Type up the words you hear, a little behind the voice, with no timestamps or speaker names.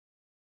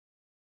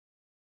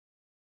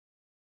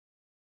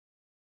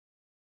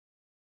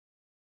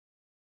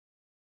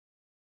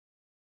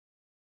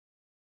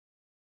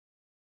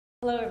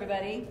Hello,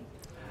 everybody.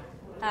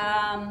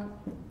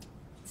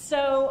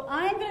 So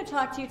I'm going to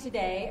talk to you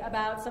today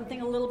about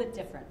something a little bit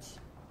different.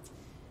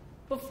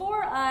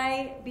 Before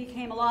I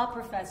became a law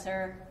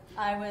professor,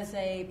 I was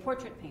a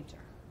portrait painter.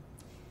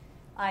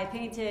 I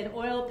painted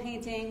oil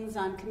paintings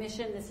on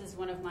commission. This is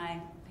one of my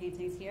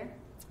paintings here.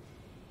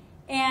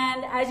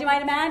 And as you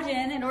might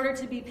imagine, in order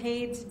to be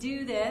paid to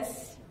do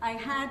this, I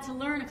had to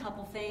learn a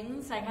couple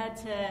things. I had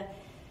to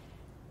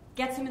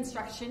get some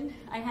instruction.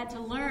 I had to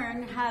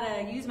learn how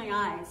to use my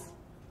eyes.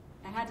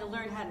 I had to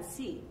learn how to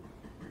see.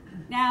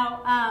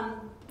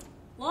 Now,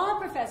 law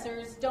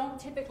professors don't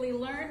typically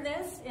learn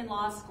this in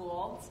law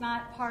school. It's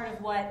not part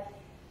of what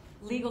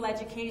legal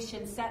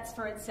education sets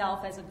for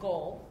itself as a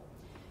goal.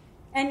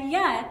 And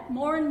yet,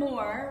 more and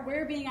more,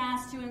 we're being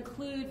asked to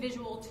include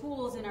visual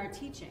tools in our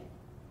teaching.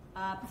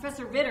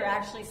 Professor Ritter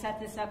actually set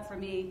this up for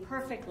me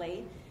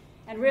perfectly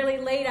and really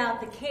laid out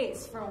the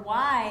case for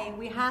why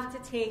we have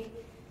to take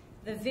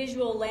the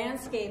visual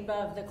landscape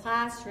of the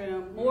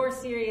classroom more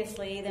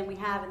seriously than we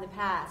have in the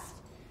past.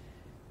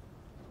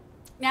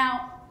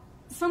 Now,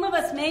 some of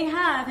us may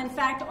have, in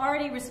fact,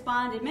 already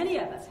responded, many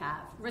of us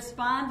have,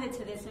 responded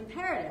to this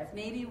imperative.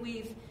 Maybe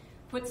we've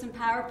put some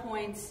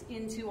PowerPoints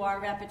into our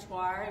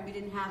repertoire and we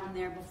didn't have them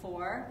there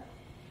before.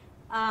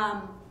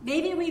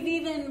 Maybe we've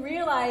even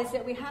realized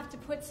that we have to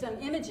put some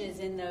images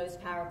in those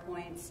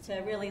PowerPoints to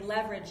really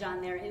leverage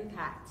on their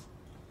impact.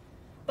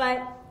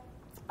 But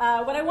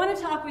what I want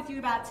to talk with you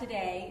about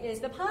today is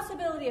the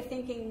possibility of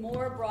thinking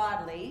more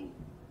broadly,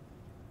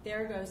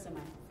 there goes the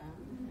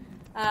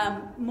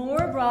microphone,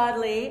 more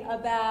broadly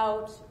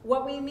about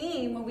what we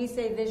mean when we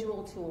say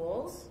visual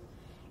tools.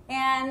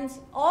 And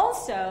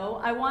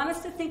also, I want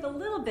us to think a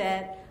little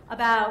bit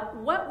about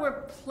what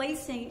we're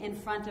placing in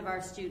front of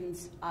our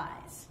students'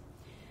 eyes.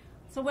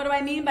 So what do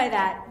I mean by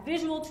that?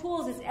 Visual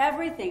tools is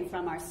everything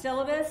from our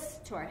syllabus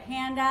to our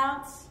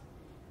handouts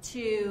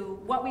to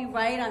what we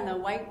write on the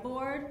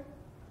whiteboard.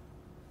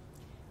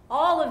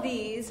 All of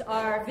these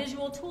are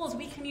visual tools.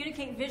 We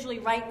communicate visually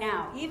right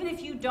now. Even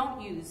if you don't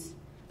use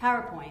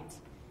PowerPoint,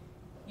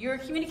 you're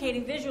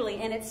communicating visually,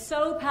 and it's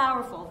so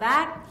powerful.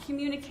 That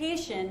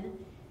communication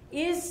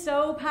is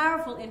so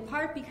powerful in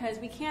part because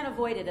we can't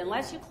avoid it.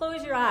 Unless you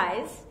close your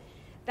eyes,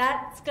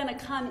 that's going to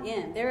come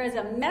in. There is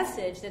a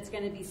message that's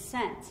going to be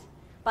sent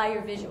by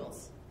your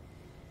visuals.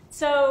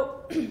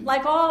 So,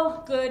 like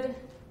all good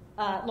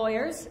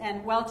lawyers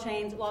and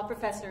well-trained law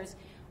professors,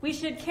 we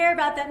should care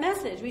about that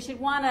message. We should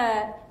want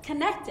to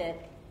connect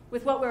it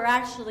with what we're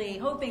actually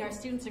hoping our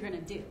students are going to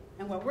do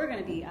and what we're going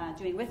to be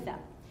doing with them.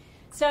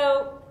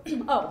 So,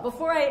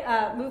 before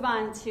I move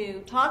on to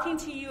talking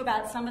to you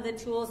about some of the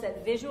tools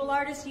that visual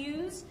artists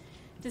use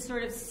to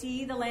sort of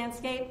see the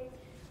landscape,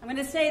 I'm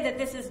going to say that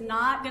this is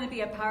not going to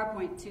be a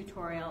PowerPoint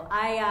tutorial.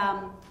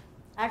 I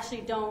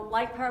actually don't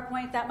like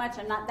PowerPoint that much.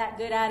 I'm not that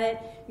good at it.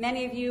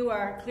 Many of you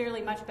are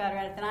clearly much better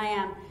at it than I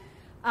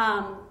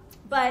am.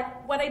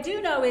 But what I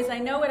do know is I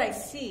know what I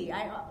see.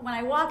 When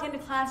I walk into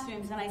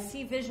classrooms and I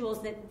see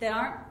visuals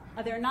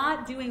they're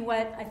not doing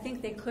what I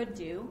think they could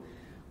do,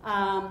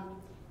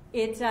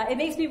 it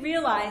makes me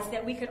realize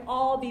that we could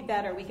all be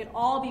better. We could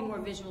all be more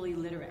visually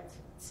literate.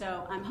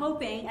 So I'm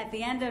hoping at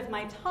the end of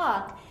my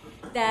talk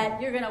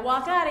that you're going to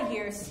walk out of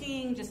here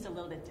seeing just a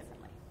little bit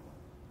differently.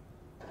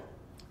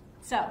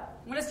 So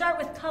I'm going to start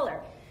with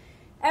color.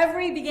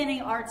 Every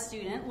beginning art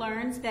student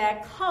learns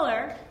that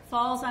color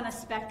falls on a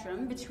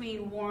spectrum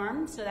between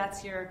warm, so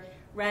that's your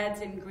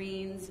reds and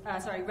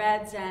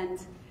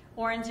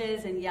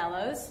oranges and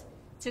yellows,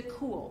 to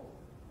cool,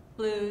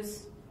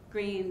 blues,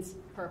 greens,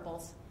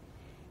 purples.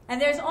 And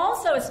there's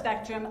also a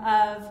spectrum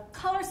of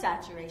color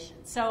saturation.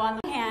 So on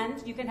the one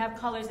hand, you can have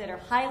colors that are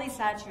highly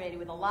saturated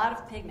with a lot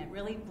of pigment,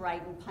 really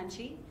bright and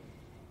punchy,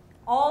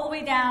 all the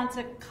way down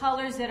to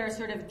colors that are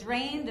sort of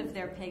drained of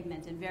their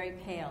pigment and very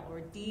pale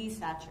or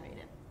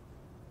desaturated.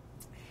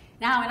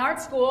 Now, in art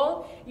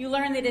school, you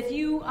learn that if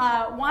you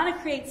want to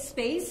create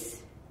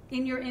space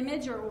in your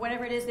image or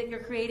whatever it is that you're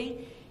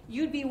creating,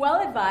 you'd be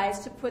well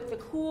advised to put the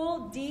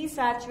cool,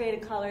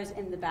 desaturated colors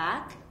in the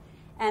back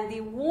and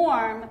the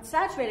warm,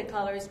 saturated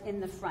colors in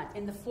the front,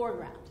 in the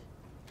foreground.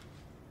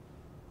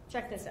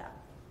 Check this out.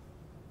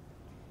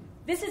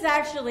 This is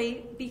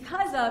actually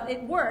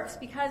it works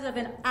because of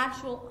an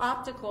actual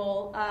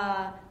optical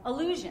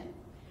illusion.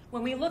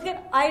 When we look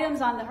at items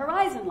on the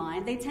horizon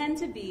line, they tend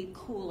to be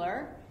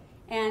cooler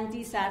and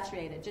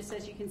desaturated, just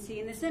as you can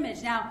see in this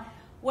image. Now,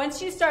 once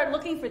you start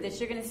looking for this,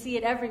 you're going to see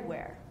it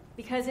everywhere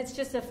because it's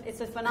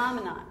a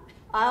phenomenon.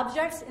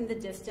 Objects in the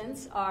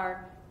distance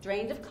are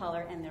drained of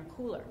color and they're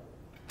cooler.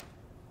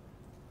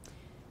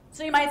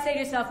 So you might say to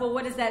yourself, well,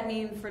 what does that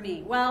mean for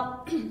me?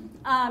 Well,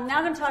 now I'm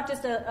going to talk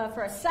just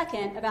for a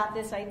second about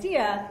this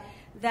idea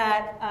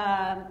that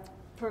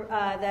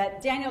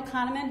Daniel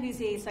Kahneman,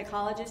 who's a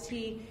psychologist,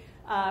 he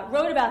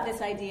wrote about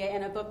this idea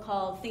in a book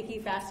called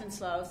Thinking Fast and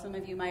Slow. Some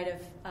of you might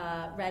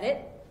have read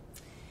it.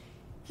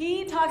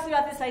 He talks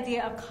about this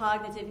idea of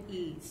cognitive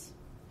ease,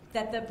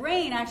 that the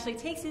brain actually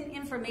takes in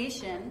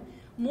information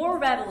more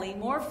readily,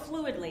 more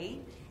fluidly,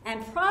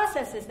 and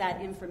processes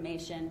that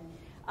information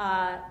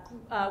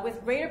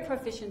with greater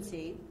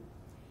proficiency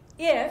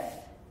if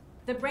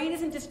the brain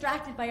isn't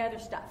distracted by other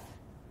stuff.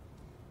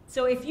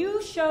 So if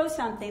you show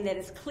something that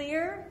is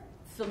clear,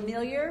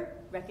 familiar,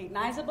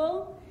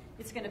 recognizable,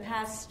 it's going to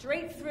pass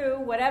straight through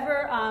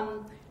whatever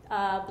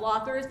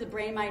blockers the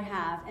brain might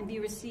have and be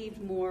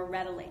received more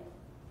readily.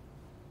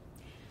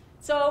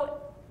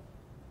 So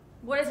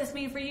what does this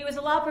mean for you as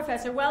a law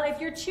professor? Well,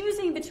 if you're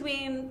choosing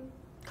between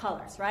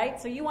colors,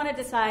 right? So you want to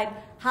decide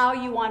how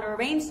you want to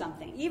arrange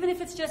something, even if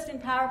it's just in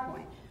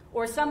PowerPoint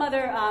or some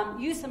other,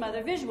 use some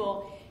other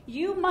visual,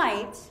 you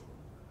might,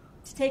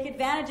 to take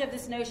advantage of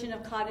this notion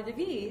of cognitive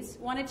ease,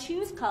 want to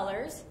choose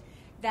colors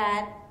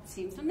that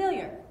seem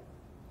familiar,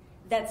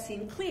 that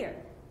seem clear,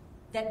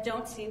 that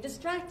don't seem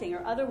distracting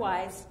or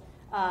otherwise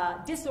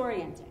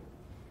disorienting.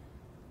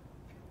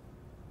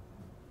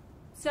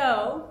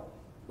 So,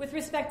 with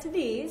respect to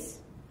these,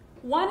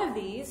 one of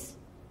these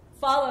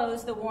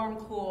follows the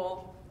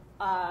warm-cool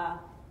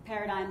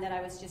paradigm that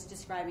I was just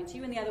describing to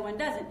you, and the other one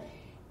doesn't.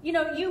 You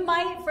know, you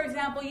might, for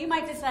example, you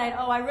might decide,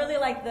 oh, I really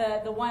like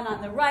the one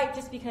on the right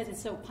just because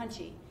it's so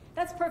punchy.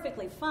 That's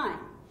perfectly fine.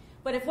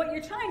 But if what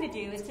you're trying to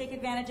do is take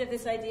advantage of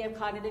this idea of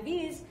cognitive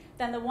ease,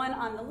 then the one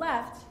on the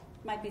left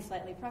might be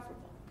slightly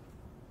preferable.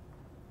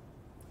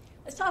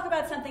 Let's talk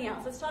about something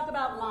else. Let's talk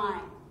about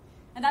line,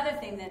 another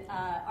thing that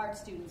art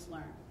students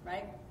learn,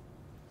 right?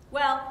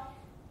 Well,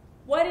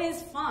 what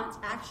is font,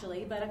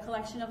 actually, but a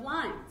collection of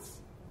lines?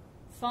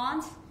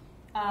 Font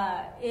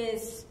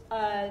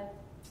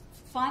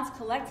fonts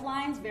collect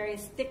lines,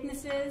 various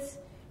thicknesses,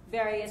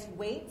 various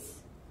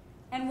weights.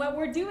 And what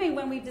we're doing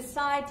when we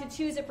decide to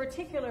choose a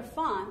particular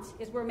font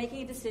is we're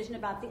making a decision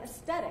about the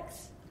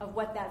aesthetics of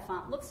what that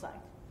font looks like.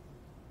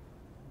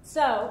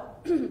 So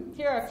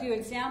here are a few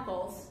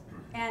examples.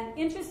 And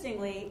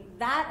interestingly,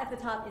 that at the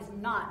top is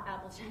not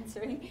Apple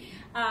Chancery.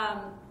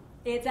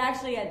 It's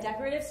actually a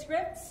decorative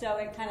script, so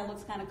it kind of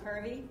looks kind of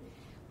curvy.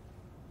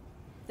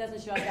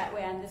 Doesn't show up that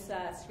way on this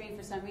screen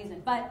for some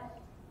reason. But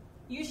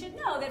you should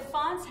know that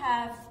fonts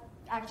have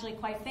actually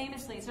quite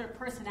famously sort of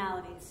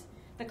personalities.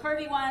 The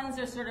curvy ones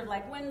are sort of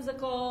like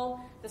whimsical.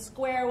 The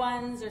square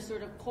ones are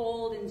sort of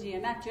cold and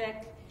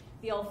geometric.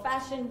 The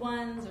old-fashioned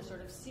ones are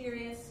sort of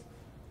serious.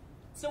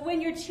 So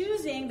when you're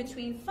choosing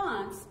between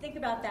fonts, think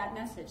about that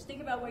message.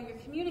 Think about what you're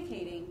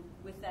communicating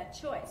with that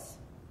choice.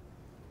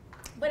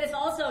 But it's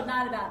also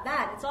not about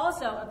that. It's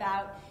also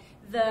about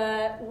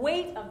the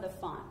weight of the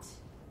font.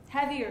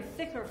 Heavier,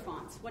 thicker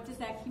fonts. What does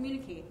that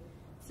communicate?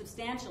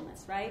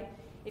 Substantialness, right?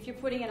 If you're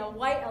putting in a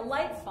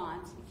light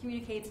font, it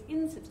communicates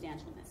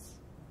insubstantialness.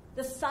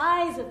 The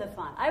size of the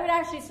font. I would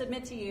actually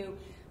submit to you,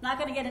 I'm not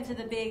going to get into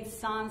the big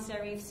sans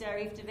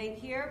serif debate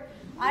here.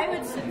 I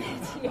would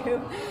submit to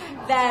you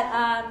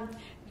that,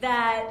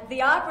 that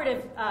the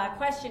operative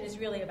question is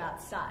really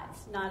about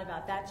size, not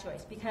about that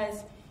choice.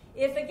 Because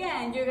if,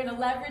 again, you're going to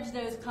leverage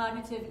those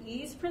cognitive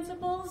ease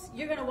principles,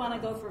 you're going to want to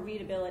go for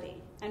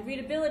readability. And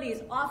readability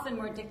is often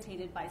more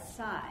dictated by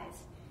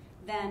size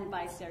than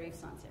by serif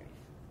sans serif.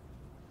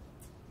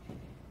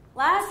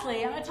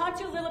 Lastly, I'm going to talk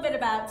to you a little bit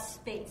about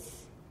space.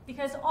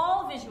 Because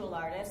all visual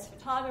artists,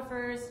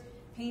 photographers,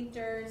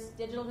 painters,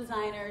 digital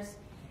designers,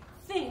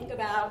 think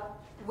about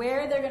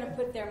where they're going to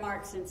put their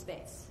marks in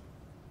space.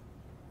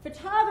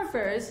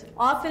 Photographers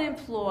often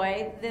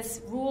employ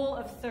this rule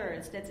of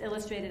thirds that's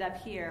illustrated up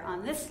here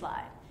on this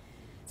slide.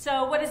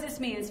 So what does this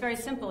mean? It's very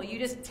simple. You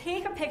just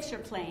take a picture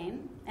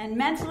plane and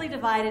mentally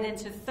divide it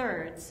into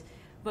thirds,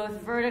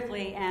 both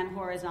vertically and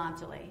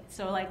horizontally.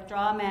 So like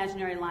draw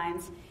imaginary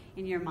lines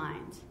in your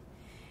mind.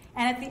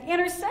 And at the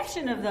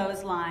intersection of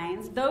those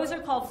lines, those are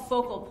called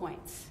focal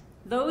points.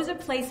 Those are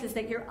places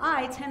that your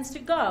eye tends to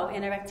go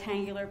in a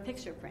rectangular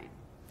picture frame.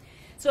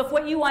 So if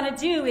what you want to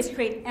do is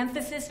create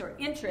emphasis or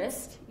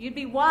interest, you'd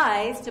be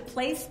wise to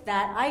place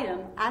that item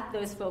at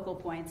those focal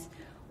points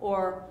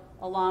or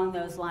along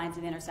those lines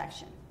of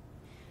intersection.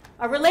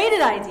 A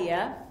related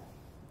idea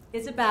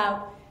is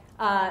about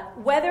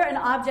whether an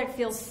object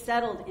feels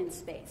settled in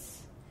space.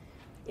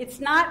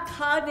 It's not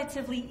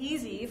cognitively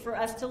easy for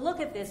us to look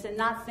at this and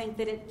not think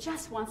that it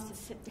just wants to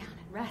sit down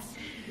and rest.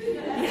 You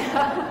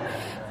know?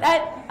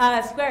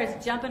 That square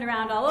is jumping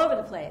around all over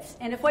the place.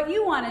 And if what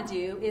you want to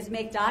do is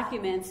make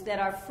documents that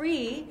are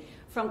free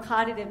from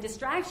cognitive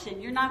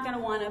distraction, you're not going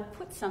to want to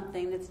put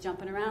something that's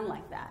jumping around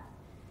like that.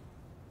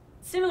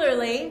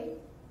 Similarly,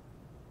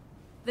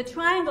 the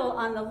triangle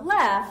on the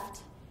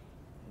left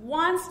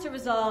wants to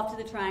resolve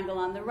to the triangle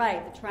on the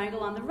right. The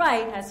triangle on the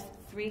right has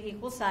 3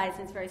 equal sides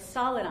and it's very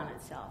solid on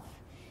itself.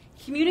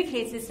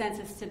 Communicates a sense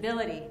of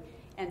stability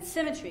and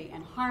symmetry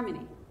and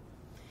harmony.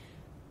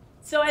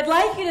 So I'd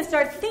like you to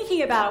start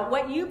thinking about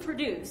what you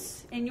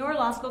produce in your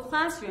law school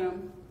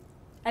classroom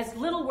as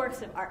little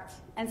works of art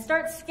and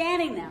start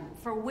scanning them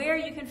for where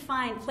you can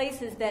find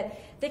places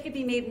that they could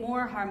be made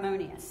more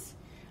harmonious,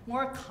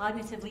 more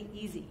cognitively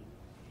easy.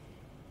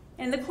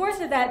 In the course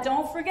of that,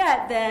 don't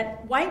forget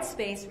that white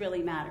space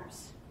really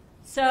matters.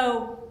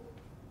 So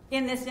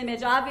in this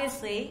image,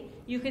 obviously,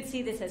 you could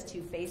see this as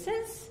 2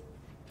 faces,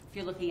 if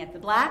you're looking at the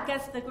black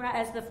as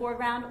the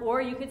foreground, or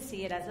you could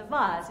see it as a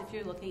vase if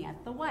you're looking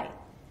at the white.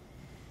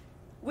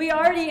 We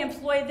already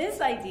employ this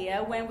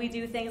idea when we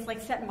do things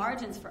like set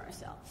margins for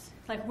ourselves.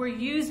 Like we're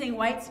using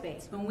white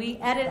space. When we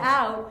edit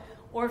out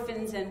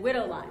orphans and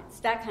widow lines,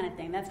 that kind of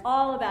thing. That's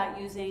all about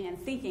using and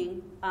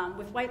thinking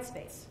with white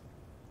space.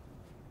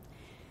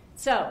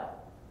 So,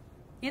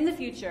 in the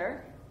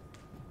future,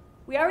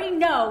 we already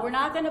know we're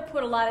not going to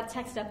put a lot of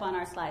text up on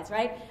our slides,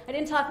 right? I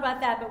didn't talk about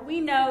that, but we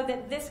know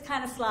that this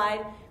kind of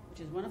slide,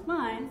 which is one of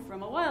mine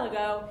from a while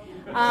ago,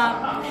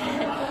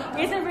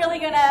 isn't really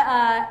going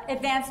to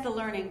advance the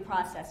learning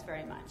process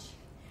very much.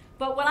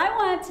 But what I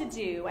want to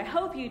do, I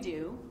hope you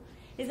do,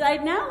 is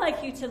I'd now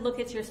like you to look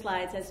at your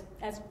slides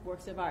as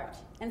works of art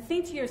and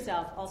think to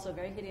yourself, also a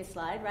very hideous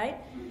slide, right?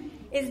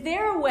 Is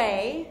there a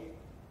way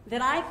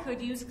that I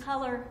could use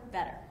color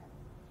better?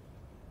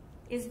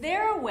 Is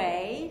there a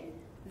way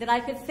that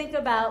I could think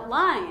about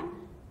line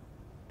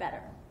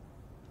better?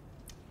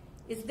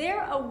 Is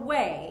there a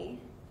way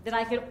that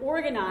I could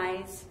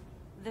organize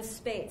the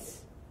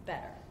space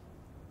better?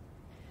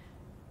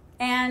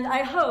 And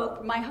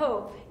my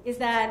hope is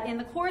that in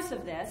the course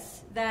of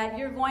this, that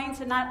you're going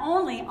to not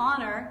only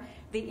honor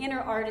the inner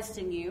artist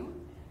in you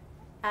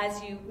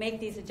as you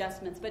make these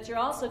adjustments, but you're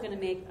also going to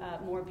make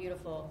more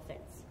beautiful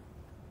things.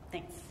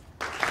 Thanks.